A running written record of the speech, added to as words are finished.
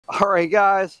All right,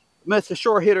 guys, Mr.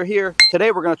 Short Hitter here. Today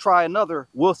we're going to try another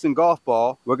Wilson golf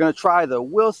ball. We're going to try the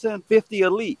Wilson 50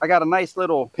 Elite. I got a nice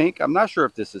little pink. I'm not sure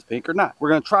if this is pink or not.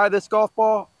 We're going to try this golf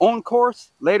ball on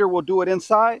course. Later we'll do it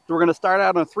inside. So we're going to start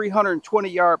out on a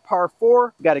 320-yard par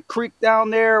 4. We got a creek down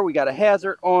there. We got a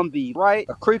hazard on the right,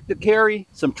 a creek to carry,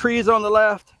 some trees on the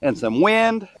left, and some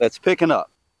wind that's picking up.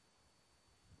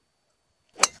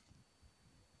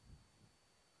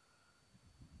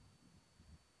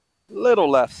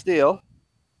 Little left still.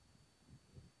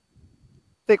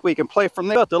 Think we can play from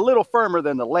there. It's a little firmer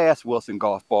than the last Wilson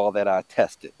golf ball that I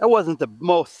tested. That wasn't the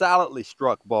most solidly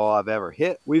struck ball I've ever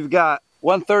hit. We've got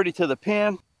 130 to the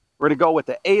pin. We're going to go with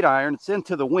the 8-iron. It's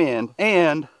into the wind,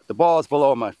 and the ball is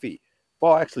below my feet.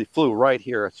 Ball actually flew right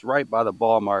here. It's right by the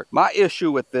ball mark. My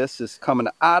issue with this is coming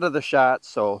out of the shot,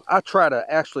 so I try to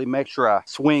actually make sure I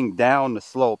swing down the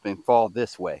slope and fall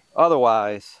this way.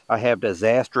 Otherwise, I have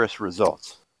disastrous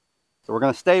results. So we're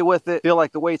going to stay with it, feel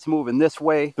like the weight's moving this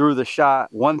way through the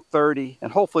shot, 130,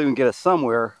 and hopefully we can get it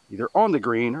somewhere either on the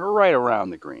green or right around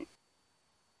the green.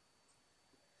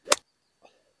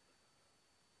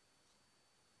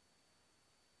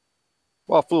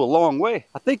 Ball flew a long way.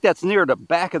 I think that's near the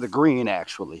back of the green,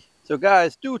 actually. So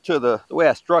guys, due to the way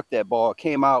I struck that ball, it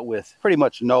came out with pretty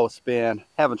much no spin.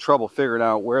 Having trouble figuring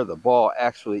out where the ball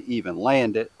actually even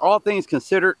landed. All things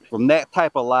considered, from that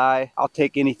type of lie, I'll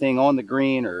take anything on the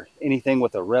green or anything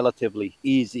with a relatively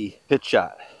easy pitch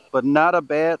shot. But not a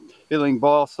bad feeling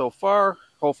ball so far.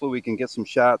 Hopefully we can get some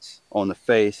shots on the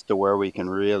face to where we can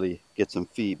really get some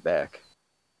feedback.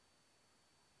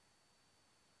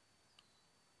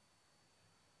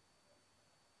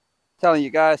 Telling you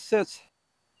guys, since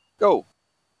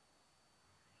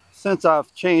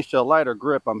I've changed to a lighter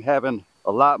grip, I'm having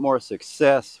a lot more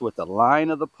success with the line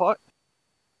of the putt.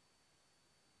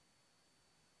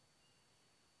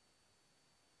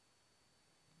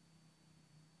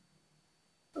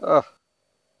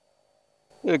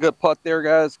 Did a good putt there,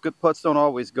 guys. Good putts don't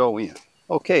always go in.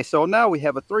 Okay, so now we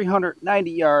have a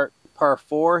 390-yard par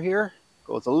 4 here.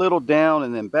 Goes a little down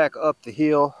and then back up the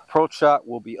hill. Approach shot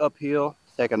will be uphill.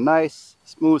 Take a nice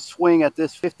smooth swing at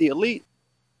this 50 Elite.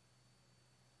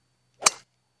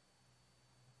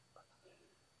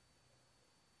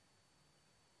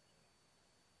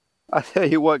 I tell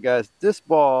you what, guys, this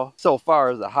ball so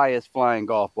far is the highest flying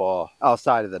golf ball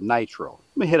outside of the Nitro.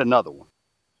 Let me hit another one.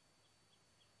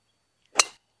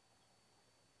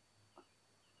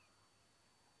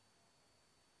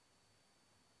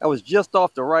 I was just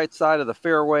off the right side of the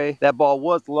fairway. That ball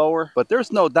was lower, but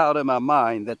there's no doubt in my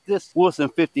mind that this Wilson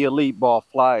 50 Elite ball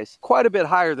flies quite a bit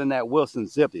higher than that Wilson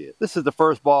Zip did. This is the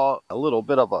first ball, a little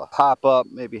bit of a pop up,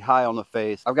 maybe high on the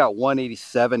face. I've got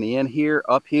 187 in here,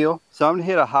 uphill. So I'm gonna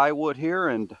hit a high wood here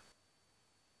and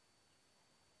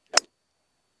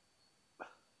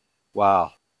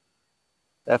wow.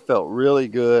 That felt really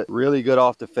good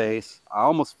off the face. I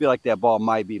almost feel like that ball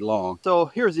might be long. So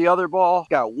here's the other ball.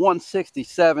 Got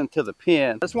 167 to the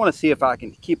pin. I just want to see if I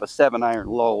can keep a 7-iron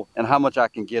low and how much I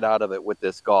can get out of it with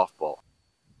this golf ball.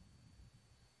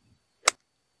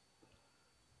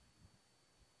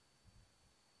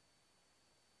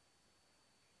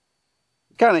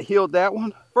 Kind of healed that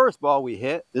one. First ball we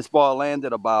hit, this ball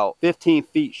landed about 15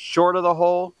 feet short of the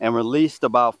hole and released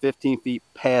about 15 feet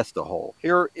past the hole.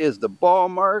 Here is the ball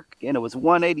mark, and it was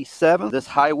 187. This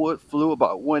high wood flew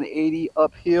about 180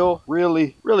 uphill.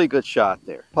 Really good shot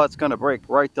there. Putt's gonna break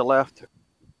right to left.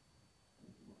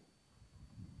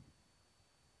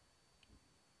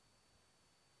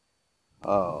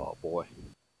 Oh boy.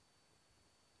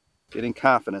 Getting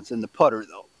confidence in the putter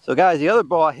though. So guys, the other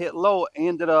ball I hit low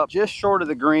ended up just short of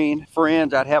the green.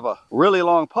 Friends, I'd have a really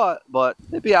long putt, but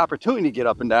it'd be an opportunity to get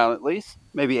up and down at least,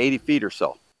 maybe 80 feet or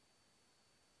so.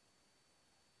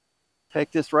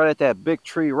 Take this right at that big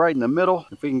tree right in the middle.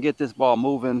 If we can get this ball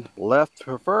moving left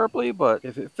preferably, but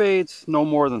if it fades, no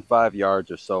more than 5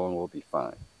 yards or so and we'll be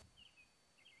fine.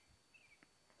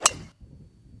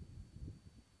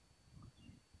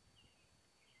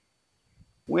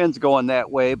 Wind's going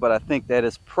that way, but I think that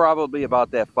is probably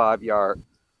about that 5-yard.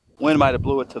 Wind might have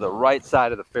blew it to the right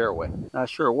side of the fairway. Not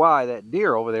sure why that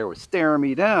deer over there was staring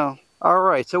me down. All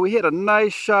right, so we hit a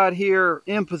nice shot here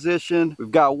in position.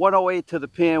 We've got 108 to the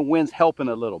pin. Wind's helping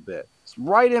a little bit. It's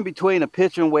right in between a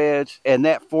pitching wedge and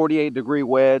that 48-degree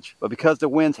wedge, but because the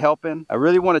wind's helping, I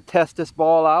really want to test this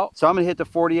ball out. So I'm gonna hit the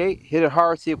 48, hit it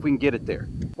hard, see if we can get it there.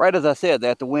 Right as I said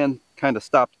that, the wind kind of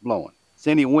stopped blowing. It's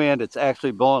any wind, it's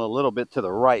actually blowing a little bit to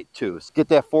the right too. So get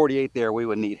that 48 there, we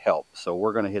would need help. So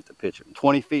we're gonna hit the pitcher.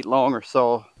 20 feet long or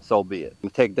so, so be it. I'm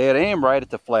gonna take dead aim right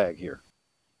at the flag here.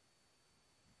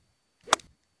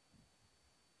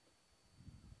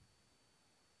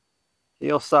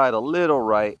 hillside a little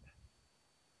right.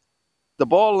 The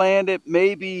ball landed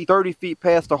maybe 30 feet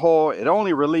past the hole. It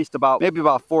only released maybe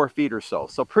about 4 feet or so.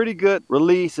 So pretty good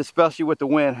release, especially with the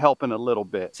wind helping a little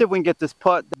bit. See if we can get this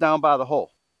putt down by the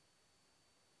hole.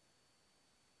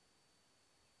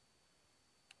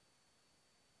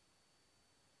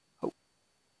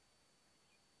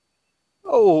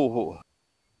 Oh.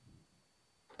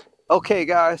 Okay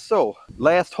guys, so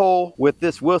last hole with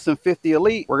this Wilson 50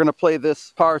 Elite. We're gonna play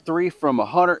this par 3 from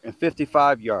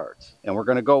 155 yards. And we're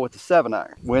gonna go with the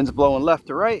 7-iron. Wind's blowing left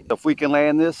to right. So if we can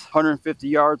land this 150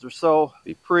 yards or so,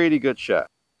 be a pretty good shot.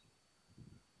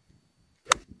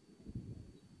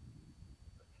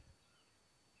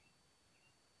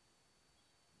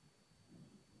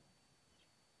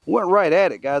 Went right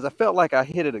at it, guys. I felt like I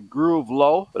hit it a groove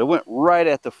low, but it went right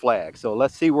at the flag. So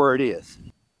let's see where it is.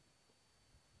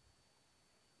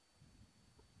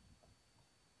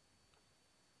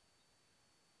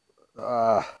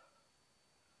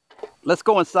 Let's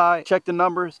go inside, check the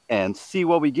numbers, and see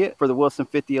what we get for the Wilson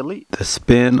 50 Elite. The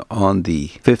spin on the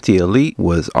 50 Elite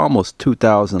was almost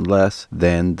 2,000 less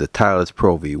than the Titleist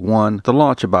Pro V1. The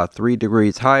launch about 3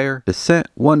 degrees higher, descent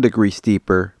 1 degree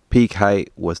steeper. Peak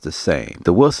height was the same.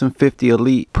 The Wilson 50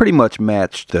 Elite pretty much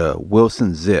matched the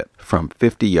Wilson Zip from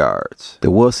 50 yards. The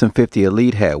Wilson 50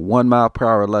 Elite had 1 mile per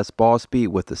hour less ball speed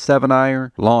with the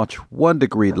 7-iron, launch 1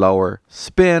 degree lower,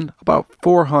 spin about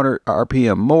 400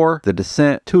 RPM more, the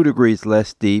descent 2 degrees less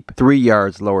steep, 3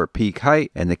 yards lower peak height,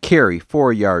 and the carry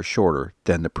 4 yards shorter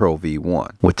than the Pro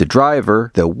V1. With the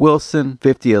driver, the Wilson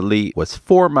 50 Elite was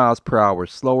 4 miles per hour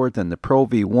slower than the Pro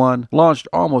V1, launched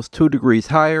almost 2 degrees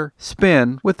higher,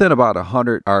 spin within about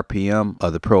 100 RPM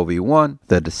of the Pro V1,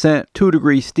 the descent 2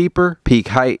 degrees steeper, peak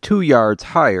height 2 yards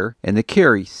higher, and the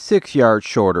carry 6 yards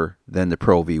shorter than the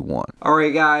Pro V1.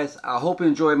 Alright guys, I hope you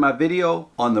enjoyed my video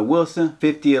on the Wilson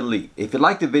 50 Elite. If you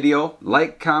liked the video,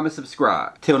 like, comment,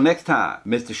 subscribe. Till next time,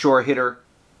 Mr. Short Hitter,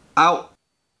 out.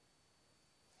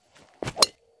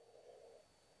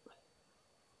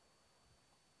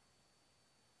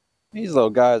 These little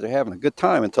guys are having a good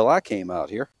time until I came out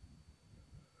here.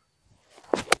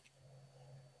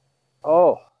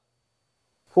 Oh,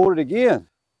 pulled it again.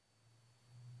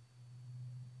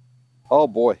 Oh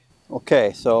boy.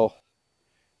 Okay, so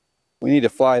we need to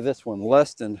fly this one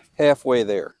less than halfway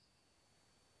there.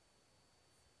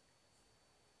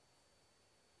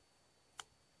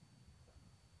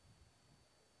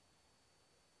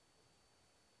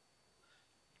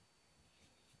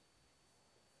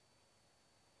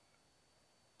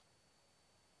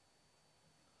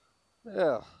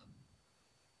 Yeah.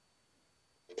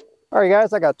 All right,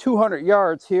 guys, I got 200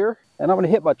 yards here, and I'm going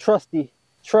to hit my trusty,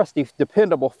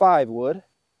 dependable 5 wood.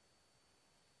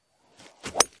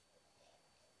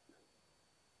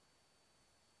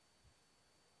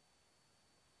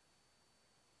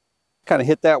 Kind of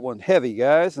hit that one heavy,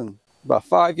 guys, and about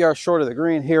 5 yards short of the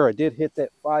green here, I did hit that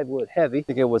 5 wood heavy. I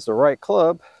think it was the right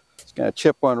club. It's going to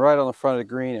chip one right on the front of the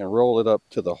green and roll it up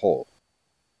to the hole.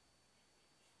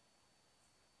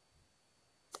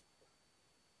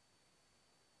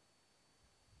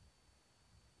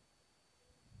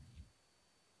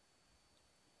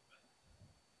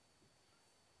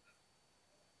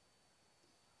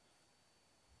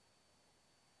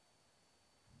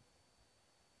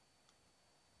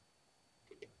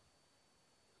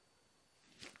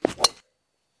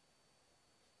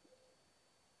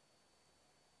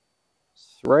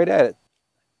 Right at it.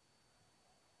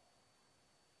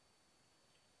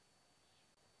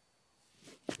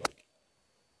 This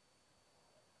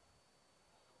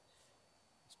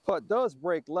putt does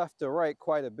break left to right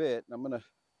quite a bit, and I'm going to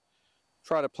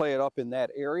try to play it up in that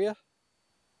area.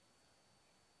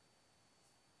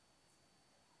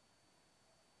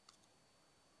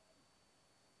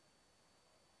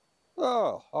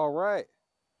 Oh, all right.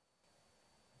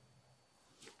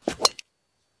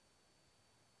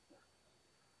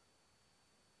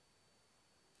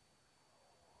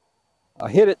 I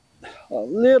hit it a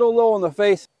little low in the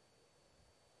face.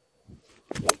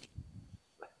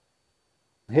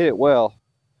 Hit it well.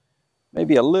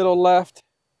 Maybe a little left.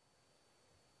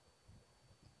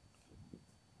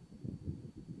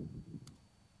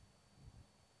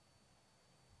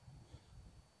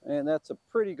 And that's a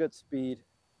pretty good speed.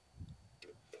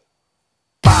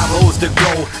 5 holes to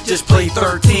go, just play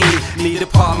 13. Need a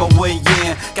partner weigh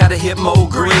in, gotta hit more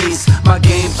greens. My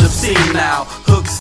game's obscene now, hooks